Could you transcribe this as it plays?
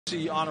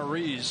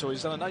honorees, so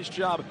he's done a nice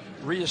job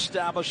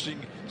reestablishing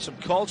some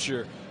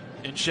culture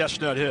in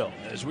Chestnut Hill.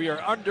 As we are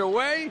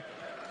underway,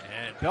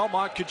 and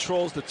Belmont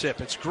controls the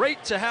tip. It's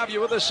great to have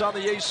you with us on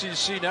the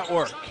ACC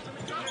Network.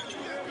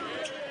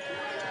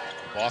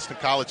 Boston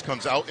College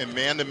comes out in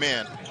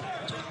man-to-man.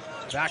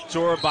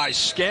 Backdoor by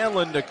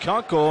Scanlon to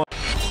Kunkel.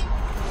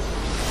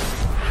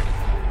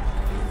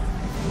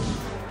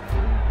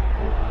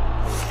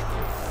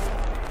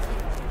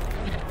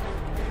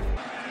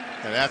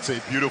 And that's a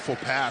beautiful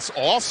pass,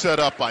 all set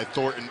up by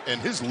Thornton and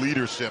his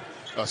leadership.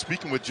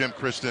 Speaking with Jim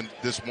Christian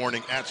this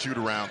morning at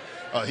shoot-around,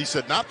 he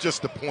said not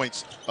just the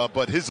points,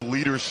 but his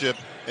leadership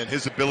and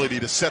his ability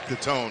to set the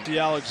tone.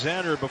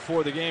 Alexander,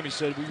 before the game, he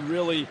said we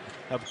really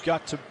have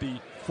got to be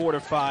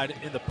fortified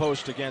in the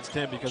post against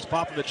him because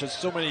Popovich has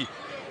so many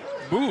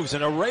moves,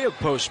 an array of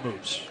post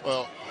moves.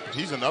 Well,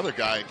 he's another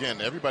guy. Again,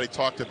 everybody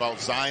talked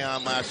about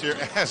Zion last year,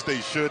 as they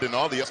should, and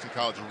all the Boston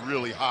College are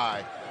really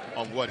high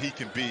on what he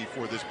can be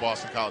for this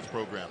Boston College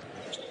program.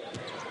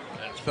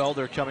 And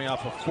Felder coming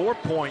off a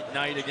 4-point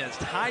night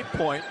against High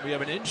Point. We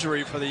have an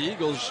injury for the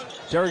Eagles.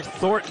 Derek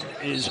Thornton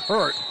is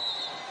hurt.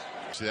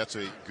 So that's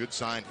a good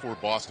sign for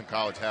Boston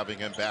College, having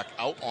him back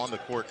out on the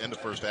court in the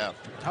first half.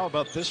 How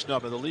about this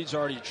number? The lead's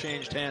already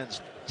changed hands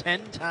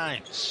 10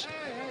 times.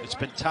 It's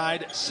been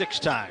tied 6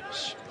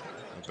 times.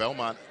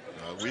 Belmont,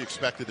 we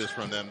expected this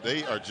from them.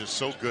 They are just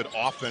so good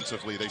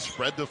offensively. They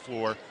spread the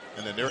floor,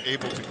 and then they're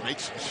able to make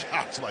some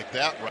shots like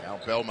that. Now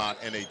Belmont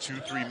in a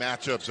 2-3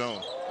 matchup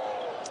zone.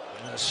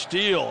 And a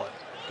steal.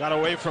 Got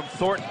away from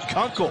Thornton.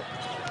 Kunkel.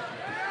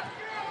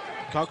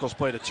 Kunkel's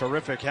played a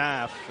terrific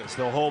half as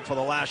they'll hold for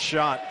the last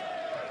shot.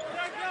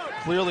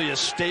 Clearly a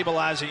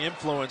stabilizing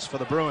influence for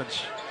the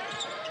Bruins.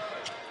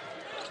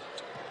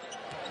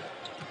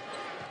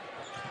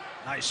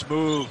 Nice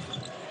move.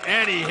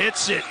 And he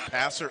hits it.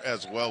 Passer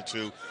as well,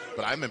 too.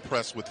 But I'm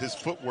impressed with his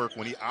footwork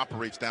when he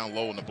operates down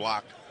low in the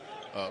block.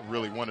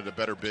 Really one of the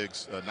better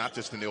bigs, not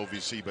just in the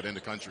OVC, but in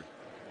the country.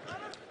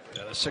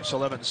 Yeah, the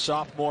 6'11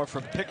 sophomore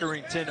from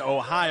Pickerington,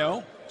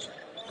 Ohio.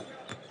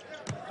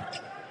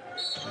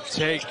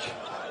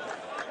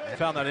 I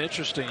found that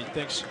interesting. He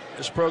thinks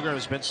this program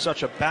has been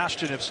such a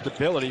bastion of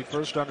stability,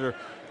 first under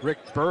Rick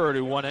Byrd,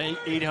 who won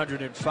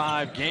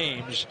 805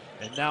 games,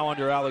 and now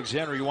under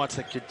Alexander, he wants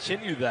to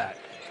continue that.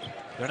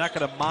 They're not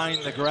going to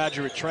mind the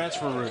graduate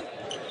transfer route.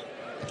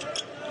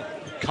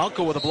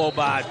 Kunkel with a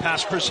blow-by,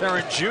 pass Chris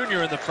Herron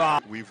Jr. in the foul.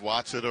 We've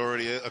watched it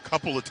already a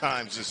couple of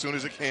times as soon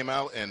as it came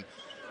out, and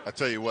I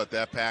tell you what,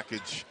 that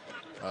package,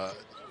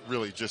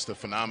 really just a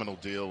phenomenal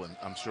deal, and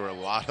I'm sure a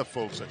lot of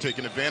folks are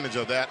taking advantage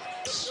of that.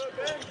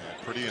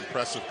 Pretty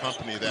impressive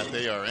company that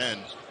they are in.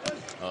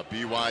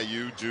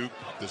 BYU, Duke,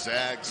 the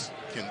Zags,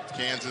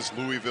 Kansas,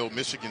 Louisville,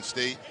 Michigan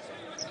State,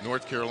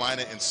 North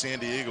Carolina, and San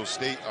Diego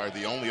State are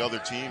the only other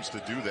teams to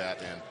do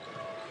that. And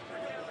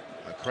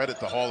I credit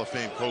the Hall of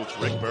Fame coach,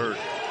 Rick Byrd.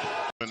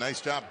 A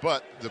nice job,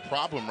 but the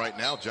problem right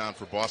now, John,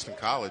 for Boston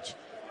College,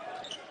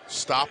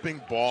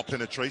 stopping ball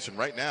penetration.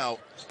 Right now,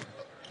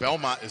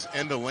 Belmont is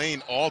in the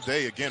lane all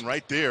day. Again,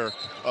 right there,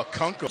 a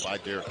Kunkel by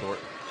Derek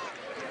Thornton.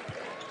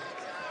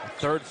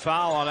 Third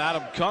foul on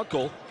Adam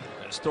Kunkel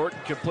as Thornton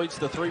completes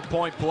the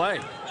 3-point play.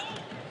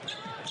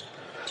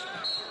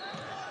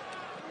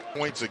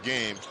 Points a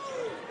game.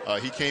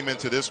 He came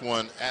into this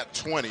one at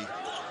 20.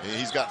 And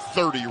he's got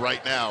 30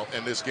 right now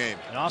in this game.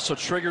 And also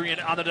triggering it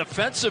on the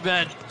defensive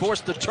end,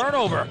 forced the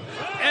turnover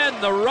and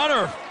the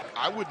runner.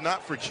 I would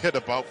not forget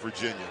about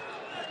Virginia.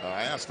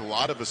 I asked a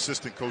lot of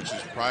assistant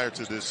coaches prior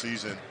to this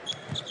season,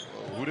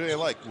 who do they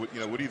like? What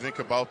do you think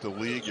about the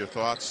league? Your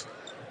thoughts?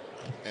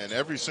 And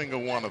every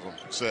single one of them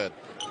said,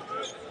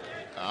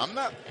 I'm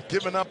not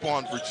giving up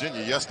on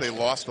Virginia. Yes, they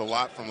lost a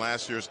lot from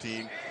last year's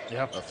team.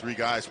 Yep. 3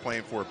 guys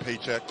playing for a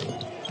paycheck.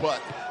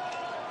 But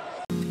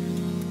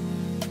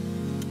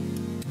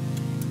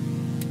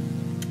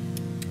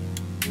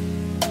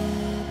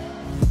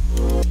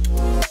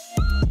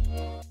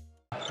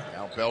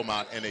now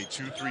Belmont in a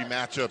 2-3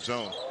 matchup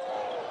zone.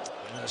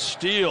 And a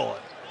steal.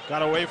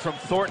 Got away from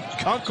Thornton.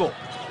 Kunkel.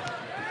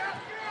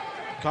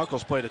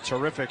 Kunkel's played a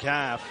terrific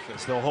half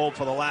as they'll hold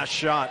for the last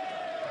shot.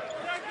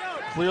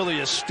 Clearly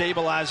a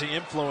stabilizing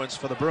influence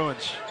for the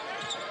Bruins.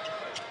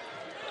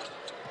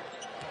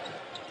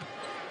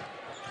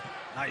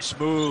 Nice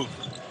move.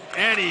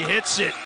 And he hits it.